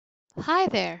Hi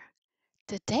there.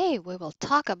 Today we will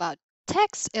talk about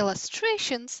text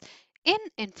illustrations in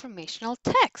informational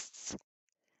texts.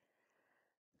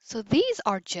 So these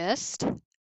are just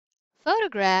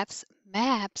photographs,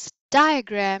 maps,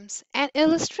 diagrams, and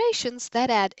illustrations that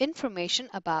add information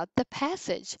about the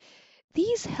passage.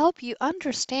 These help you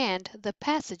understand the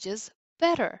passages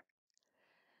better.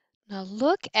 Now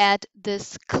look at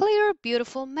this clear,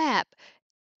 beautiful map.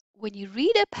 When you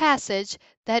read a passage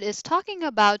that is talking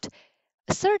about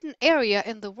a certain area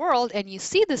in the world and you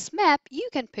see this map, you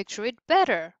can picture it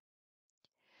better.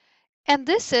 And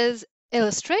this is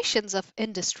illustrations of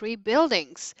industry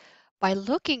buildings. By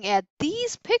looking at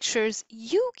these pictures,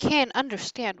 you can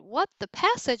understand what the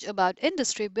passage about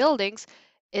industry buildings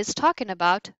is talking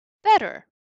about better.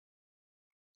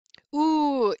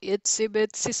 Ooh, itsy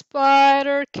bitsy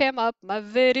spider came up my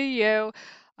video.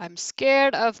 I'm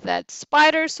scared of that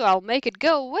spider, so I'll make it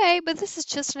go away, but this is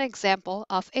just an example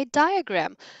of a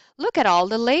diagram. Look at all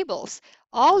the labels.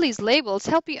 All these labels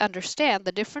help you understand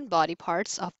the different body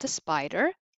parts of the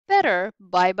spider better.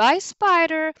 Bye-bye,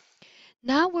 spider.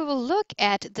 Now we will look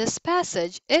at this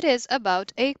passage. It is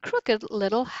about a crooked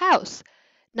little house.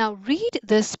 Now read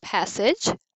this passage.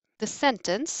 The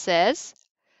sentence says,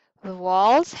 the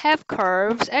walls have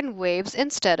curves and waves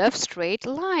instead of straight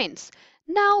lines.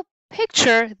 Now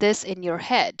picture this in your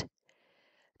head.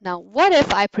 Now what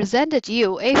if I presented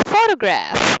you a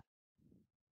photograph?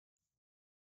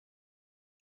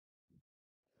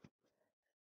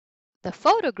 The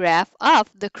photograph of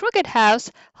the crooked house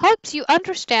helps you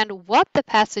understand what the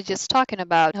passage is talking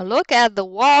about. Now look at the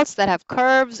walls that have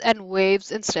curves and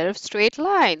waves instead of straight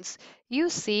lines. You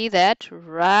see that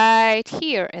right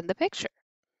here in the picture.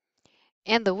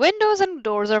 And the windows and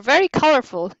doors are very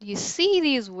colorful. You see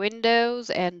these windows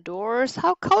and doors,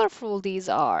 how colorful these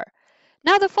are.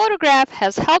 Now the photograph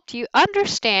has helped you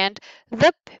understand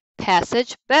the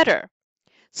passage better.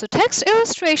 So text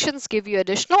illustrations give you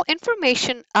additional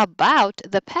information about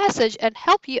the passage and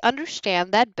help you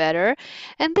understand that better.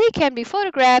 And they can be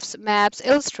photographs, maps,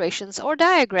 illustrations, or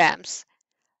diagrams.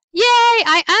 Yay,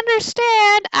 I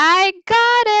understand. I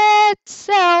got it.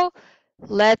 So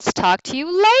let's talk to you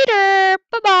later.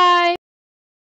 Bye-bye.